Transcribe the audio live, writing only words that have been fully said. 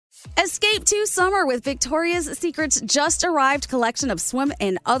Escape to summer with Victoria's Secret's just arrived collection of swim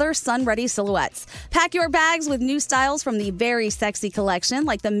and other sun-ready silhouettes. Pack your bags with new styles from the Very Sexy collection,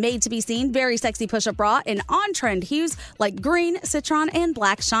 like the made-to-be-seen Very Sexy push-up bra in on-trend hues like green, citron, and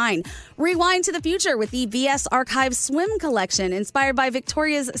black shine. Rewind to the future with the VS Archive swim collection, inspired by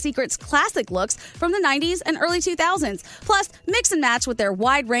Victoria's Secret's classic looks from the 90s and early 2000s. Plus, mix and match with their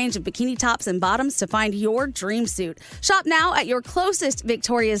wide range of bikini tops and bottoms to find your dream suit. Shop now at your closest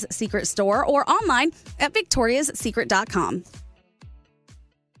Victoria's Secret store or online at victoriassecret.com.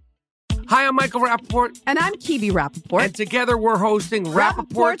 Hi, I'm Michael Rappaport. And I'm Kibi Rappaport. And together we're hosting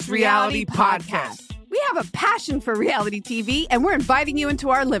Rappaport's Reality Podcast. We have a passion for reality TV, and we're inviting you into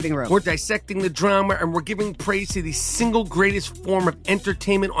our living room. We're dissecting the drama, and we're giving praise to the single greatest form of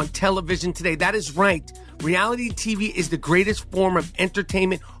entertainment on television today. That is right. Reality TV is the greatest form of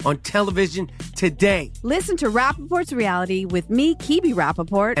entertainment on television today. Listen to Rappaport's Reality with me, Kibi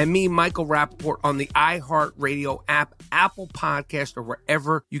Rappaport. And me, Michael Rappaport, on the iHeartRadio app, Apple Podcast, or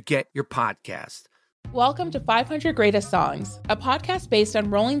wherever you get your podcast. Welcome to 500 Greatest Songs, a podcast based on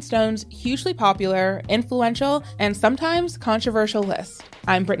Rolling Stone's hugely popular, influential, and sometimes controversial list.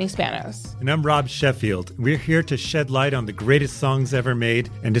 I'm Brittany Spanos. And I'm Rob Sheffield. We're here to shed light on the greatest songs ever made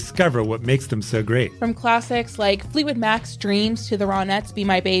and discover what makes them so great. From classics like Fleetwood Mac's Dreams to the Ronettes' Be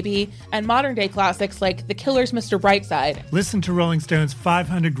My Baby, and modern-day classics like The Killers' Mr. Brightside. Listen to Rolling Stone's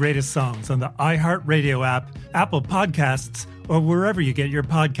 500 Greatest Songs on the iHeartRadio app, Apple Podcasts, or wherever you get your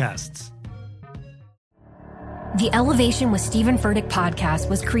podcasts. The Elevation with Stephen Furtick podcast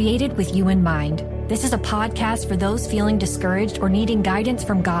was created with you in mind. This is a podcast for those feeling discouraged or needing guidance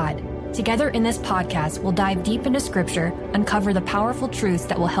from God. Together in this podcast, we'll dive deep into Scripture, uncover the powerful truths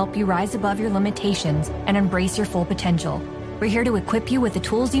that will help you rise above your limitations and embrace your full potential. We're here to equip you with the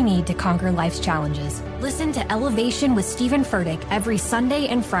tools you need to conquer life's challenges. Listen to Elevation with Stephen Furtick every Sunday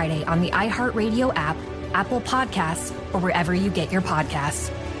and Friday on the iHeartRadio app, Apple Podcasts, or wherever you get your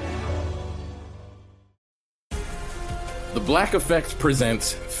podcasts. The Black Effect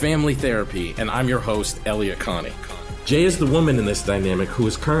presents Family Therapy, and I'm your host, Elliot Connie. Jay is the woman in this dynamic who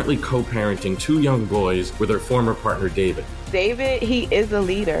is currently co-parenting 2 young boys with her former partner, David. David, he is a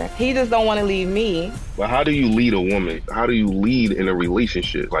leader. He just don't want to leave me. But how do you lead a woman? How do you lead in a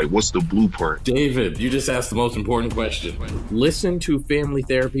relationship? Like, what's the blueprint? David, you just asked the most important question. Listen to Family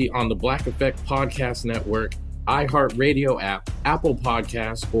Therapy on the Black Effect Podcast Network, iHeartRadio app, Apple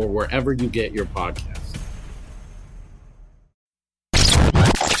Podcasts, or wherever you get your podcasts.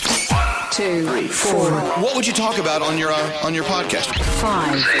 2, 3, 4. What would you talk about on your podcast?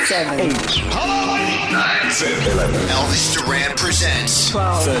 5, 7, 8. Hello, 9, 10, 11. Elvis Duran presents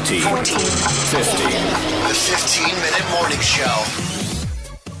 12, 13, 14, 15. The 15-minute morning show.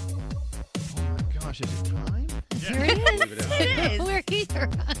 Oh my gosh, is it time? Here it is. We're here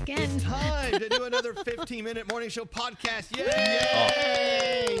again. It's time to do another 15-minute morning show podcast.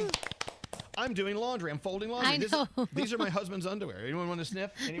 Yay! Oh. I'm doing laundry. I'm folding laundry. I know. These are my husband's underwear. Anyone want to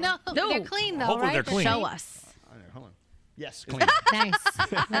sniff? No, they're clean though, Hopefully right? they're clean. Show us. Hold on. Yes, clean. Nice.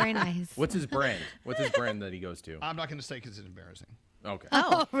 Very nice. What's his brand? What's his brand that he goes to? I'm not going to say because it's embarrassing. Okay.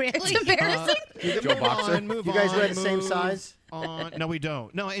 Oh, really? It's embarrassing. Joe Boxer? You guys wear the same size? No, we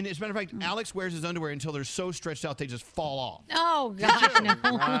don't. No, and as a matter of fact, Alex wears his underwear until they're so stretched out they just fall off. Oh, gosh, no.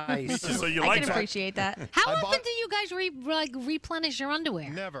 Nice. So you I like can that? appreciate that. How often do you guys replenish your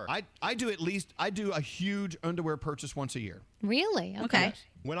underwear? Never. I do a huge underwear purchase once a year. Really? Okay.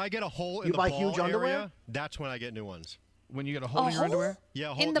 When I get a hole in You the buy ball huge underwear? area, that's when I get new ones. When you get a hole in your underwear?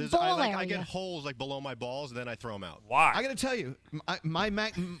 Yeah, In the ball I area. get holes like below my balls, and then I throw them out. Why? I got to tell you, my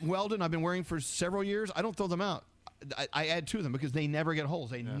Mac Weldon I've been wearing for several years. I don't throw them out. I add to them because they never get holes.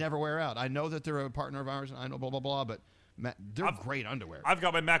 They never wear out. I know that they're a partner of ours, and I know blah, blah, blah, but they're great underwear. I've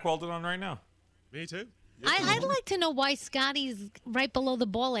got my Mac Weldon on right now. Me too. I'd like to know why Scotty's right below the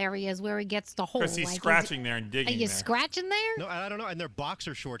ball area is where he gets the hole. Because he's scratching there and digging Are you there. scratching there? No, I don't know. And they're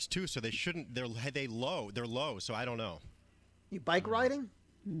boxer shorts too, so they shouldn't. They're low, so I don't know. You bike riding?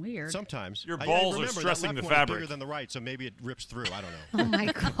 Weird. Sometimes Your balls are remember, stressing that the left one is fabric. bigger than the right, so maybe it rips through. I don't know. Oh my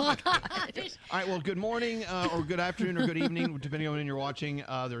God. All right, well, good morning or good afternoon or good evening, depending on when you're watching.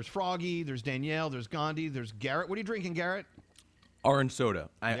 There's Froggy, there's Danielle, there's Gandhi, there's Garrett. What are you drinking, Garrett? Orange soda.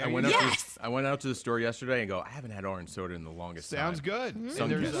 I went Yes! out to the store yesterday and go, I haven't had orange soda in the longest time. Sounds good. And Sun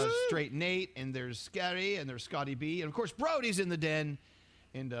there's Kiss. Straight Nate, and there's Scary, and there's Scotty B, and of course Brody's in the den.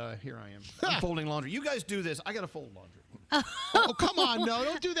 And here I am. I'm folding laundry. You guys do this. I got to fold laundry. Oh, come on. No,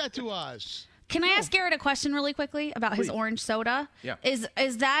 don't do that to us. Can I ask Garrett a question really quickly about his orange soda? Yeah.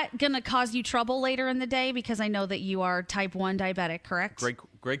 Is that going to cause you trouble later in the day? Because I know that you are type 1 diabetic, correct?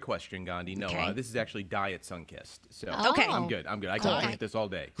 Great question, Gandhi. No, Okay. this is actually Diet Sunkist. So Okay. I'm good. I can drink this all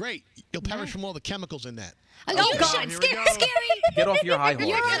day. Great. You'll perish from all the chemicals in that. Oh, Oh, you God, should. here we Scary. go. Get off your high horse.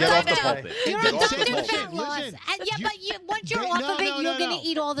 You're Get off the a pulpit. You're Get a off the doctor of pulpit. fat loss. Listen, But once you're off of it, you're going to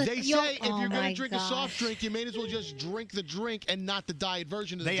eat all the. They you'll- say if oh you're going my to drink a gosh. soft drink, you may as well just drink the drink and not the diet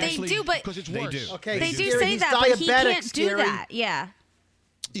version of the They drink. actually do, but- because it's They worse. do. Okay, They do Scary, say he's that, but he diabetic, can't do Scary. that. Yeah.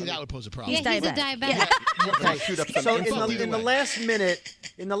 Yeah, that would pose a problem. Yeah, he's a diabetic. Okay. Shoot up some So insulin.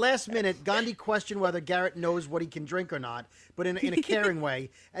 in the last minute, Gandhi questioned whether Garrett knows what he can drink or not, but in a caring way.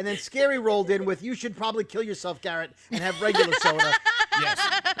 And then Scary rolled in with, "You should probably kill yourself, Garrett, and have regular soda."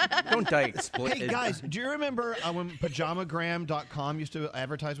 Yes. Don't diet split. Hey guys, do you remember when pajamagram.com used to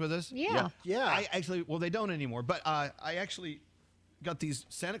advertise with us? Yeah. Yeah. I actually, well, they don't anymore, but I actually got these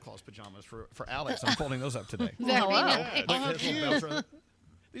Santa Claus pajamas for Alex. I'm folding those up today. Very Yeah, nice. these little belts around-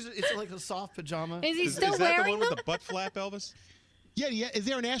 It's like a soft pajama. Is he still Is that the wearing one them? with the butt flap, Elvis? Yeah. Is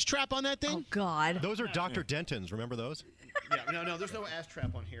there an ass trap on that thing? Oh God. Those are Dr. Denton's. Remember those? Yeah, no, there's no ass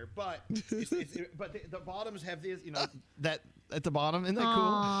trap on here, but but the bottoms have these, that at the bottom. Isn't that cool?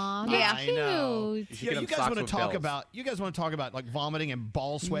 Aw, Yeah. that's I know. cute. You should get You him guys socks want to with talk bells. about like vomiting and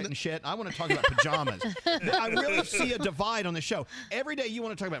ball sweat and shit. I want to talk about pajamas. I really see a divide on the show. Every day you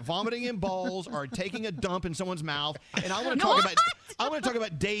want to talk about vomiting in balls or taking a dump in someone's mouth, and I want to talk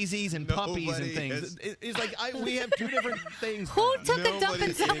about daisies and puppies and Nobody things. has- It's like we have two different things. Who took a dump in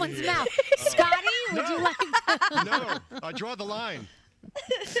Nobody someone's in mouth? Scotty, would you like to? No, I draw the line.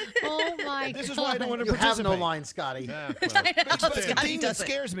 Oh my This is God. why I don't want to You have participate. no line, Scotty. Yeah, I well, know, But the Scotty thing that doesn't.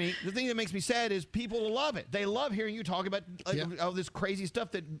 scares me, the thing that makes me sad is people love it. They love hearing you talk about all this crazy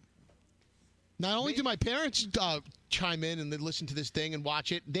stuff that. Not only do my parents chime in and they listen to this thing and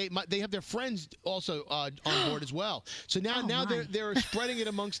watch it, they have their friends also on board as well. So now they're spreading it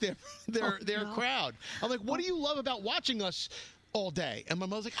amongst their crowd. I'm like, what do you love about watching us all day? And my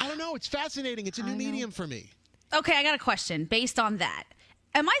mother's like, I don't know. It's fascinating. It's a new medium for me. Okay, I got a question based on that.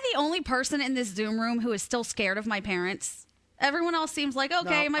 Am I the only person in this Zoom room who is still scared of my parents? Everyone else seems like,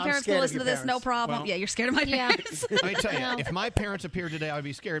 okay, No, my I'm parents scared will of listen your to this, no parents. problem. Well- Yeah, you're scared of my Yeah. parents. Let me tell you, No. if my parents appeared today, I'd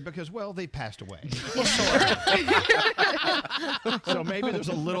be scared because, well, they passed away. So maybe there's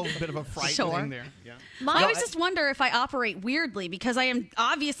a little bit of a fright Sure. thing there. Yeah. I always just wonder if I operate weirdly because I am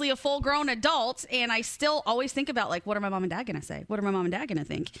obviously a full-grown adult, and I still always think about, like, what are my mom and dad going to say? What are my mom and dad going to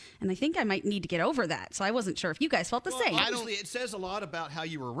think? And I think I might need to get over that. So I wasn't sure if you guys felt the same. Obviously, it says a lot about how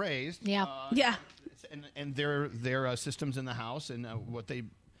you were raised. Yeah. Yeah. And their systems in the house and what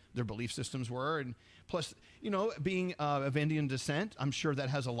their belief systems were, and plus, being of Indian descent, I'm sure that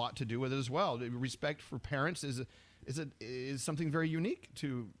has a lot to do with it as well. Respect for parents is something very unique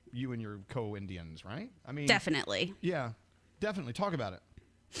to you and your co-Indians, right? I mean, Definitely. Yeah, definitely. Talk about it.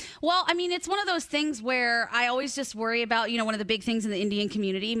 Well, I mean, it's one of those things where I always just worry about, one of the big things in the Indian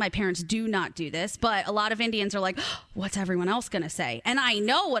community. My parents do not do this, but a lot of Indians are like, what's everyone else going to say? And I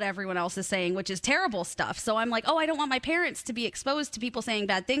know what everyone else is saying, which is terrible stuff. So I'm like, I don't want my parents to be exposed to people saying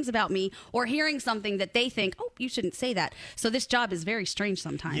bad things about me or hearing something that they think, you shouldn't say that. So this job is very strange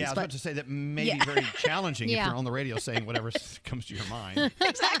sometimes. Yeah, I was but about to say that may Yeah. be very challenging if Yeah. you're on the radio saying whatever comes to your mind.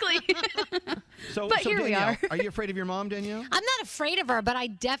 Exactly. So, But here we Danielle, are. Are you afraid of your mom, Danielle? I'm not afraid of her, but I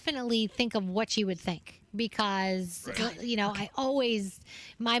definitely think of what she would think because,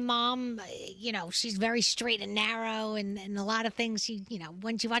 my mom, she's very straight and narrow and a lot of things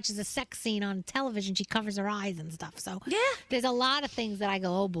when she watches a sex scene on television, she covers her eyes and stuff. So there's a lot of things that I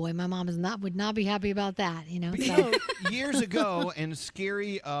go, oh boy, my mom would not be happy about that, So. Years ago, and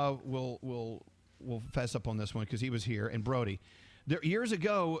Scary will fess up on this one because he was here, and Brody. Years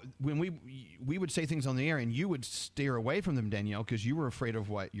ago, when we would say things on the air, and you would steer away from them, Danielle, because you were afraid of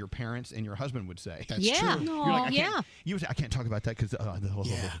what your parents and your husband would say. That's Yeah. true. Aw, You're like, yeah. You would say, I can't talk about that because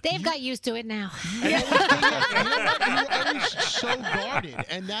They've got used to it now. You're always so guarded,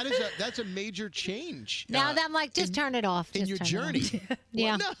 and that's a major change. Now that I'm like, just turn it off. in Just your turn it journey. off.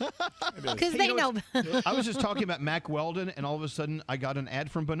 Yeah. Because Hey, they you know. I was just talking about Mac Weldon, and all of a sudden, I got an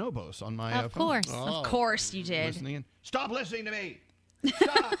ad from Bonobos on my Of phone. course. Of course you did. Listening in. Stop listening to me.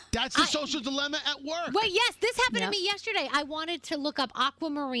 That's the social dilemma at work. Wait, yes, this happened to me yesterday. I wanted to look up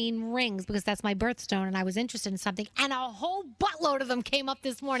aquamarine rings because that's my birthstone, and I was interested in something, and a whole buttload of them came up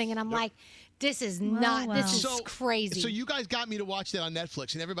this morning, and I'm like, this is not, this is crazy. So you guys got me to watch that on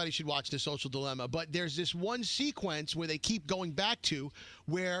Netflix, and everybody should watch The Social Dilemma. But there's this one sequence where they keep going back to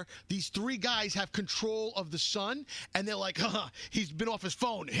where these three guys have control of the sun, and they're like, he's been off his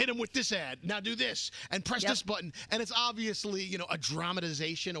phone. Hit him with this ad. Now do this, and press this button. And it's obviously, a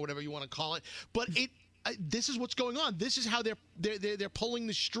dramatization or whatever you want to call it. But this is what's going on. This is how they're pulling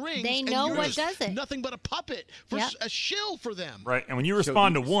the strings. They and know you're what just does it. Nothing but a puppet for a shill for them. Right, and when you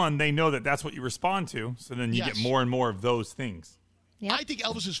respond to one, they know that that's what you respond to. So then you get more and more of those things. Yep. I think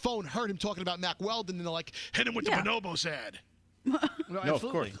Elvis's phone heard him talking about Mac Weldon, and they're like, hit him with the Bonobos ad. No, of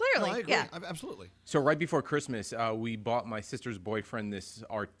course. Clearly, I agree. Absolutely. So right before Christmas, we bought my sister's boyfriend this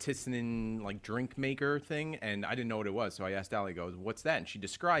artisan drink maker thing, and I didn't know what it was. So I asked Allie, goes, "What's that?" And she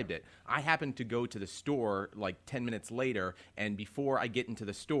described it. I happened to go to the store 10 minutes later, and before I get into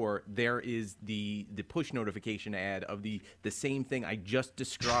the store, there is the push notification ad of the same thing I just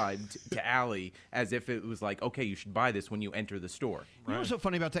described to Allie, as if it was like, okay, you should buy this when you enter the store. You know what's so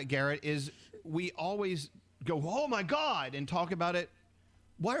funny about that, Garrett, is we always go, oh my God, and talk about it.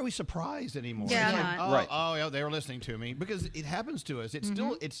 Why are we surprised anymore? Yeah, yeah, they were listening to me, because it happens to us. It's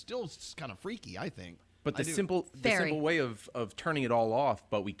still kind of freaky, I think. But the simple way of turning it all off,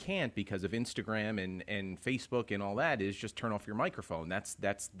 but we can't because of Instagram and Facebook and all that, is just turn off your microphone. That's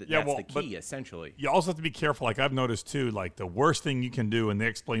the key, essentially. You also have to be careful. Like I've noticed too, the worst thing you can do, and they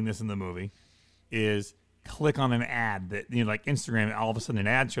explain this in the movie, is click on an ad that, like Instagram, and all of a sudden an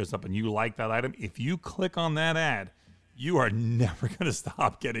ad shows up and you like that item. If you click on that ad, you are never going to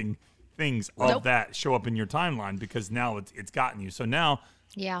stop getting things of that show up in your timeline, because now it's gotten you. So now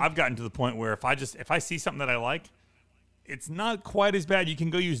I've gotten to the point where if I see something that I like, it's not quite as bad. You can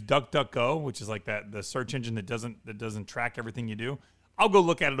go use DuckDuckGo, which is like the search engine that doesn't track everything you do. I'll go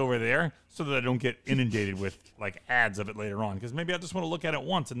look at it over there so that I don't get inundated with ads of it later on, because maybe I just want to look at it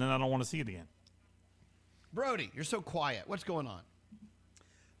once and then I don't want to see it again. Brody, you're so quiet. What's going on?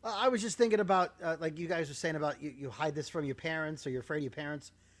 I was just thinking about, like you guys were saying about you hide this from your parents, or you're afraid of your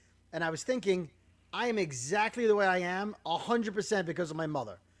parents. And I was thinking, I am exactly the way I am 100% because of my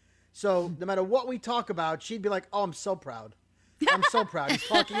mother. So no matter what we talk about, she'd be like, oh, I'm so proud. I'm so proud. He's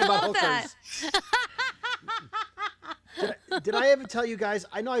talking about hookers. Did I ever tell you guys,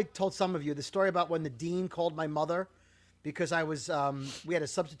 I know I told some of you the story about when the dean called my mother because I was, we had a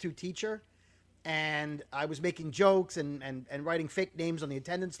substitute teacher. And I was making jokes and writing fake names on the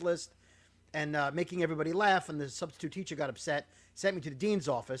attendance list and making everybody laugh. And the substitute teacher got upset, sent me to the dean's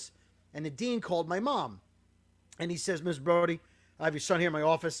office. And the dean called my mom. And he says, Ms. Brody, I have your son here in my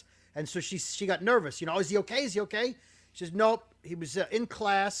office. And so she got nervous. Is he okay? Is he okay? She says, nope. He was in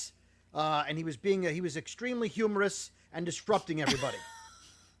class and he was extremely humorous and disrupting everybody.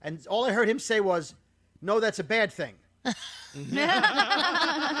 And all I heard him say was, no, that's a bad thing.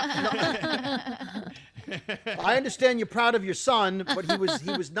 I understand you're proud of your son, but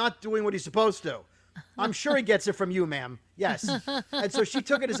he was not doing what he's supposed to. I'm sure he gets it from you, ma'am. Yes. And so she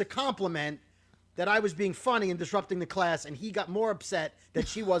took it as a compliment that I was being funny and disrupting the class, and he got more upset that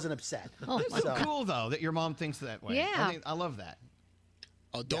she wasn't upset. It's so cool, though, that your mom thinks that way. Yeah. I love that.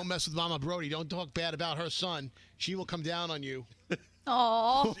 Oh, don't mess with Mama Brody. Don't talk bad about her son. She will come down on you.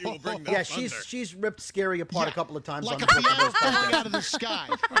 Oh, yeah, she's ripped Scary apart a couple of times. Like on a piano falling out of the sky.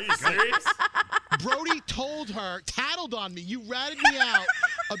 Are you serious? Brody tattled on me. You ratted me out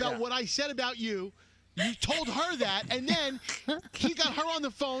about what I said about you. You told her that, and then he got her on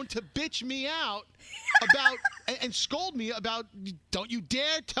the phone to bitch me out about and scold me about, don't you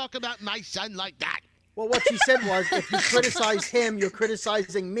dare talk about my son like that. Well, what she said was, if you criticize him, you're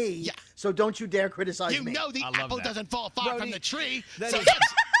criticizing me. Yeah. So don't you dare criticize me. You know the apple doesn't fall far from the tree. That's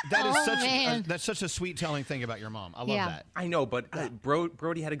such a sweet telling thing about your mom. I love that. I know, but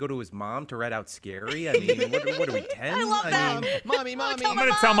Brody had to go to his mom to rat out Scary. I mean, what are we, 10? I love that. Mommy. I'm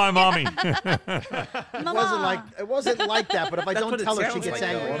going to tell my mommy. It wasn't like that, but if I don't tell her, she gets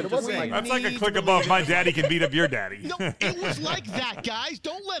angry. But it wasn't like that's like a click above. My daddy can beat up your daddy. No, it was like that, guys.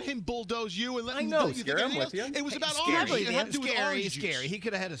 Don't let him bulldoze you and let him do you. Scary, I'm with you. It was about orange. It had to do with orange juice. Scary. He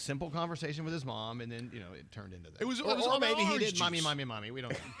could have had a simple conversation with his mom, and then it turned into that. It was or maybe he did. Juice. Mommy. We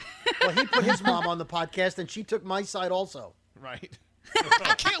don't know. Well, he put his mom on the podcast, and she took my side also. Right.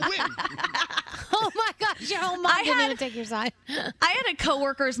 I can't win. Oh my gosh, your whole mom didn't even take your side. I had a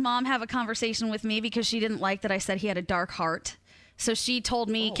coworker's mom have a conversation with me because she didn't like that I said he had a dark heart. So she told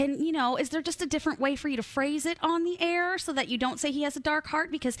me, is there just a different way for you to phrase it on the air so that you don't say he has a dark heart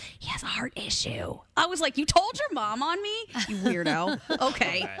because he has a heart issue? I was like, you told your mom on me? You weirdo.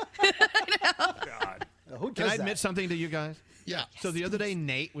 Okay. God. Can I admit something to you guys? Yeah. So the other day,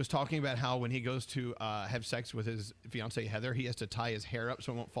 Nate was talking about how when he goes to have sex with his fiancée, Heather, he has to tie his hair up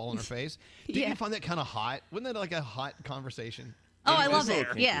so it won't fall on her face. Did you find that kind of hot? Wasn't that like a hot conversation? Oh, I love it.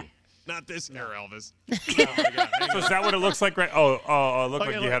 Yeah. Not this hair, Elvis. So is that what it looks like? Right? Oh, it looked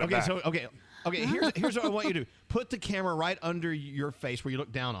like you had it back. Okay. Here's what I want you to do. Put the camera right under your face where you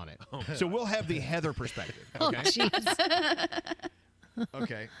look down on it. So we'll have the Heather perspective. Okay.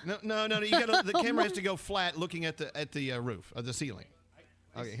 Okay. No. You got the camera has to go flat, looking at the roof of the ceiling.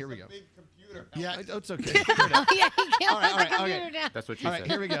 Okay, here we go. Yeah, it's okay. Figure it out. Oh, yeah, he can't All right, put the all right, computer okay. down. That's what she All right,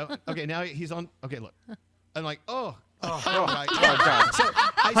 said. here we go. Okay, now he's on. Okay, look. I'm like, oh my God. God. So,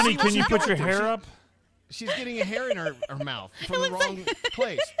 I Honey, see what can you she's put going your through. hair up? She's getting a hair in her mouth from the wrong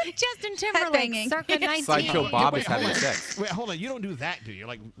place. Justin Timberlake, circa 19. Sideshow Bob Wait, is having hold on. sex. Wait, hold on. You don't do that, do you?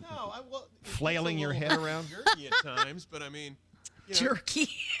 Like, well, flailing your head around? jerky at times, but I mean, you know, Jerky.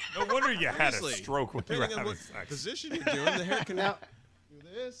 No wonder you had a honestly, stroke when you were depending on having what sex. position you're doing, the hair can do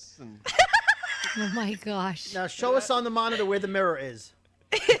this and. Oh my gosh. Now show us on the monitor where the mirror is.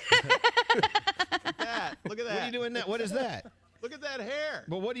 Look at that. What are you doing now? What is that? Look at that hair.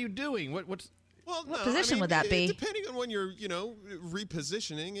 Well, what are you doing? What's? Well, What no, position would that be? Depending on when you're,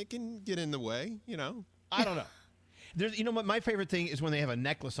 repositioning, it can get in the way. I don't know. There's, what my favorite thing is when they have a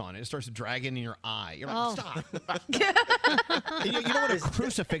necklace on it. It starts dragging in your eye. You're like, stop. you don't want a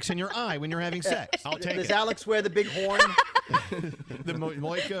crucifix in your eye when you're having sex. I'll take Does it. Alex wear the big horn? The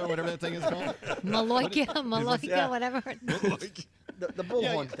Moika, whatever that thing is called. Maloika, whatever. The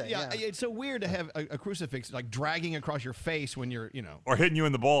bullhorn thing. Yeah, it's so weird to have a crucifix like dragging across your face when you're, Or hitting you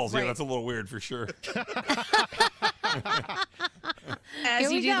in the balls. Right. Yeah, that's a little weird for sure. As Here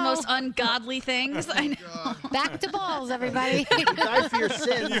you we do the go. most ungodly things. I know. Back to balls, everybody. You die for your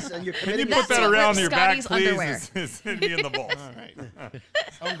sins, and you're Can committing. you put that around your back, Scotty's please? underwear. It's hitting me in the balls. All right.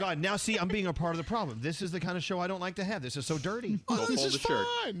 Oh God! Now see, I'm being a part of the problem. This is the kind of show I don't like to have. This is so dirty. This is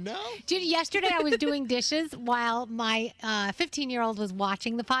fine. No. Dude, yesterday I was doing dishes while my 15-year-old was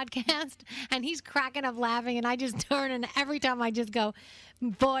watching the podcast, and he's cracking up laughing, and I just turn, and every time I just go,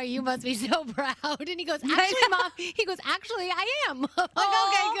 boy, you must be so proud. And he goes, actually, Mom, actually, I am. I'm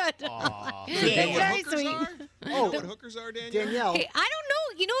like, okay, good. It's very sweet. Oh, what hookers are, Danielle. Hey, I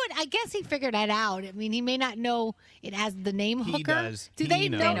don't know. You know what? I guess he figured that out. I mean, he may not know it as the name He hooker. does. Do He they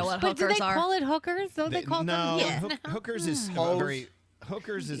knows. know? They know what but do hookers they are. call it hookers? Don't they call No, them? hookers is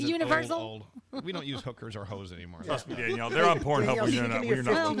Hookers is Universal? old. We don't use hookers or hose anymore. Trust me, Danielle. They're on Pornhub Danielle, when you're speaking not. of your When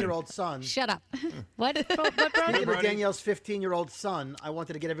you're not. 15-year-old son. Shut up. What? What, Brody? Speaking of Danielle's 15-year-old son, I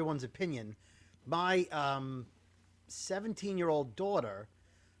wanted to get everyone's opinion. My 17-year-old daughter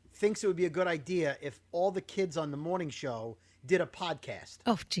thinks it would be a good idea if all the kids on the morning show did a podcast.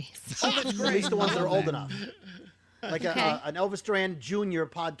 Oh, jeez. At least the ones that are old enough. Like Okay. an Elvis Duran Jr.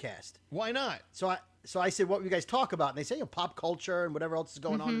 podcast. Why not? So I said, what would you guys talk about? And they say, pop culture and whatever else is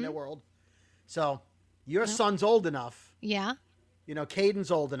going on in their world. So your son's old enough. Yeah.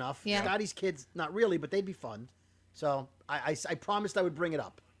 Caden's old enough. Yeah. Scotty's kids, not really, but they'd be fun. So I promised I would bring it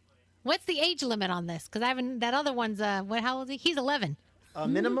up. What's the age limit on this? Because I haven't. That other one's how old is he? He's 11.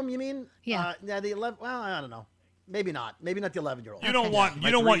 Minimum, you mean? Yeah. The 11. Well, I don't know. Maybe not. Maybe not the 11-year-old. You don't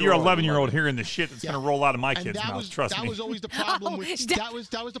want your 11-year-old hearing the shit that's going to roll out of my kid's mouth. Trust me. That was always the problem with that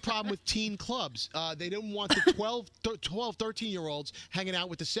was the problem with teen clubs. They didn't want the 12, 13-year-olds hanging out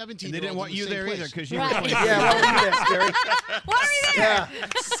with the 17-year-olds. And they didn't want you there either because you were. Yeah, what were you there, Scary? Why are you there?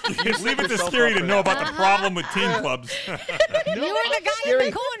 Yeah. Leave it to Scary to know about the problem with teen clubs. You were the guy in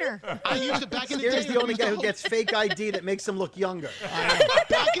the corner. I used to back in the day. Scary's the only guy who gets fake ID that makes him look younger.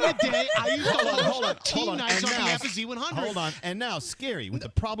 Back in the day, I used to Hold on. teen nights on And the now- FZ100. Hold on. And now, Scary, with the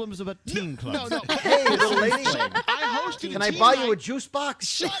problems of a teen club. No. Hey, little lady. I hosted. Can a I teen buy you a night. juice box?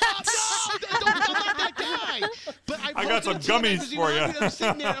 Shut up! No, I'm not that guy. But I got some hosted a teen night gummies FZ100. for you. I'm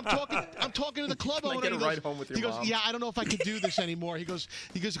sitting there. I'm talking to the club Like owner. get a and he ride goes- home with your he goes, mom. yeah, I don't know if I could do this anymore. He goes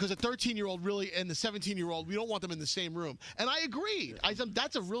because a 13-year-old really and the 17-year-old, we don't want them in the same room. And I agreed. I said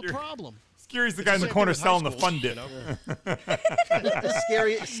that's a real problem. Scary's the guy in the corner selling the fun dip.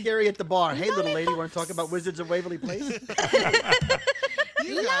 Scary at the bar. Hey, little lady, want to talk about Wizards of Waverly Place?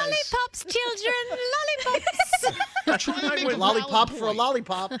 Lollipops, children, lollipops. Try and make a Lollipop valid for a point.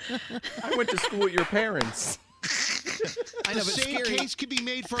 lollipop. I went to school with your parents. I The know, but same Scary. case could be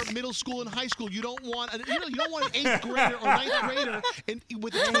made for middle school and high school. You don't want an 8th grader or 9th grader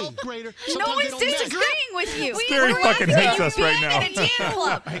with a 12th grader. No Sometimes they one's don't match. disagreeing with you. Scary fucking hates us right In now. a teen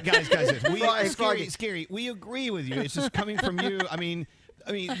club. Hey, guys, Hey, Froggy. Scary, we agree with you. It's just coming from you. I mean,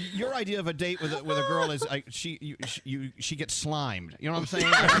 your idea of a date with a girl is she gets slimed. You know what I'm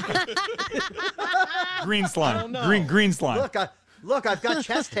saying? Green I slime. don't know. Green slime. Look, I've got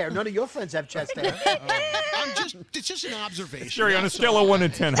chest hair. None of your friends have chest hair. It's just an observation. Sherry, on a that's scale all. of 1 to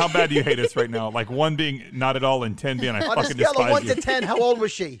 10, how bad do you hate us right now? Like 1 being not at all and 10 being I On a fucking scale of despise 1 you. to 10, how old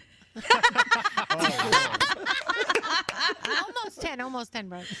was she? Almost 10,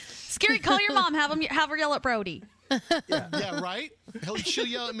 bro. Scary, call your mom. Have her yell at Brody. Yeah, right? She'll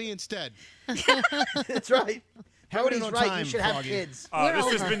yell at me instead. That's right. Have it Cody's on right. time, You should have Froggy. kids.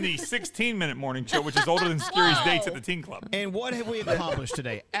 This has been the 16-minute morning show, which is older than Scary's dates at the teen club. And what have we accomplished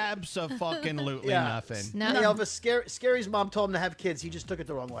today? Abso-fucking-lutely nothing. No. Elvis, Scary's mom told him to have kids. He just took it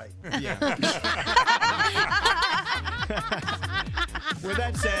the wrong way. Yeah. With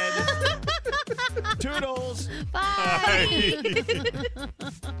that said, toodles. Bye.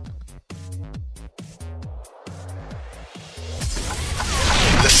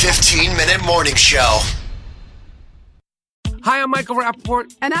 The 15-minute morning show. Hi, I'm Michael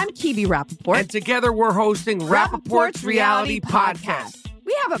Rappaport. And I'm Kibi Rappaport. And together we're hosting Rappaport's Reality Podcast.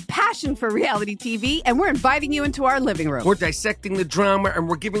 We have a passion for reality TV, and we're inviting you into our living room. We're dissecting the drama, and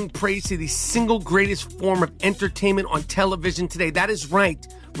we're giving praise to the single greatest form of entertainment on television today. That is right.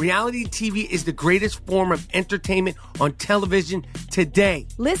 Reality TV is the greatest form of entertainment on television today.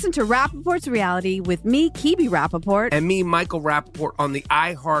 Listen to Rappaport's Reality with me, Kibi Rappaport. And me, Michael Rappaport, on the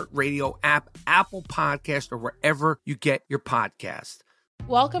iHeartRadio app, Apple Podcast, or wherever you get your podcast.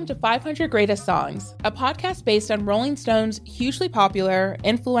 Welcome to 500 Greatest Songs, a podcast based on Rolling Stone's hugely popular,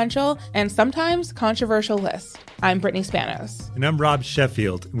 influential, and sometimes controversial list. I'm Brittany Spanos. And I'm Rob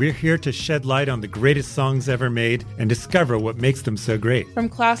Sheffield. We're here to shed light on the greatest songs ever made and discover what makes them so great. From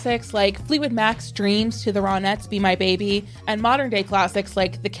classics like Fleetwood Mac's Dreams to the Ronettes' Be My Baby, and modern-day classics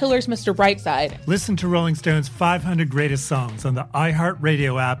like The Killer's Mr. Brightside. Listen to Rolling Stone's 500 Greatest Songs on the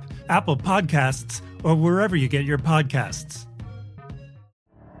iHeartRadio app, Apple Podcasts, or wherever you get your podcasts.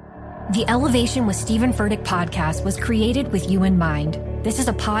 The Elevation with Stephen Furtick podcast was created with you in mind. This is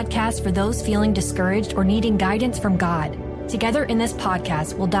a podcast for those feeling discouraged or needing guidance from God. Together in this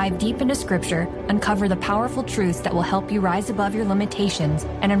podcast, we'll dive deep into Scripture, uncover the powerful truths that will help you rise above your limitations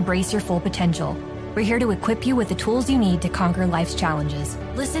and embrace your full potential. We're here to equip you with the tools you need to conquer life's challenges.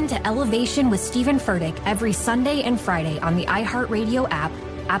 Listen to Elevation with Stephen Furtick every Sunday and Friday on the iHeartRadio app,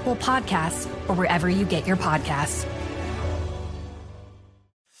 Apple Podcasts, or wherever you get your podcasts.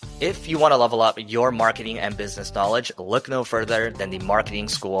 If you want to level up your marketing and business knowledge, look no further than the Marketing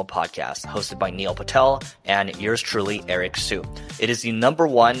School podcast, hosted by Neil Patel and yours truly, Eric Su. It is the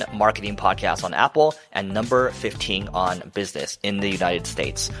 #1 marketing podcast on Apple and number 15 on business in the United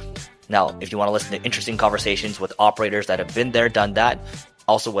States. Now, if you want to listen to interesting conversations with operators that have been there, done that,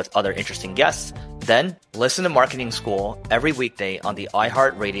 also with other interesting guests, then listen to Marketing School every weekday on the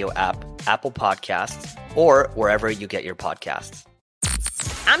iHeartRadio app, Apple Podcasts, or wherever you get your podcasts.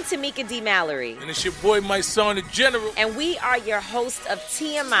 I'm Tamika D. Mallory. And it's your boy, my son, the General. And we are your hosts of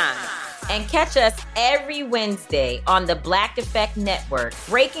TMI. And catch us every Wednesday on the Black Effect Network,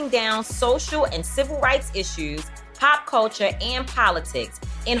 breaking down social and civil rights issues, pop culture, and politics,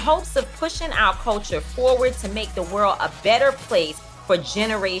 in hopes of pushing our culture forward to make the world a better place for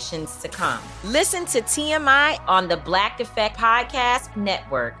generations to come. Listen to TMI on the Black Effect Podcast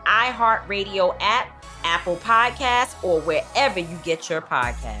Network, iHeartRadio app, Apple Podcasts, or wherever you get your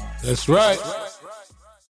podcasts. That's right.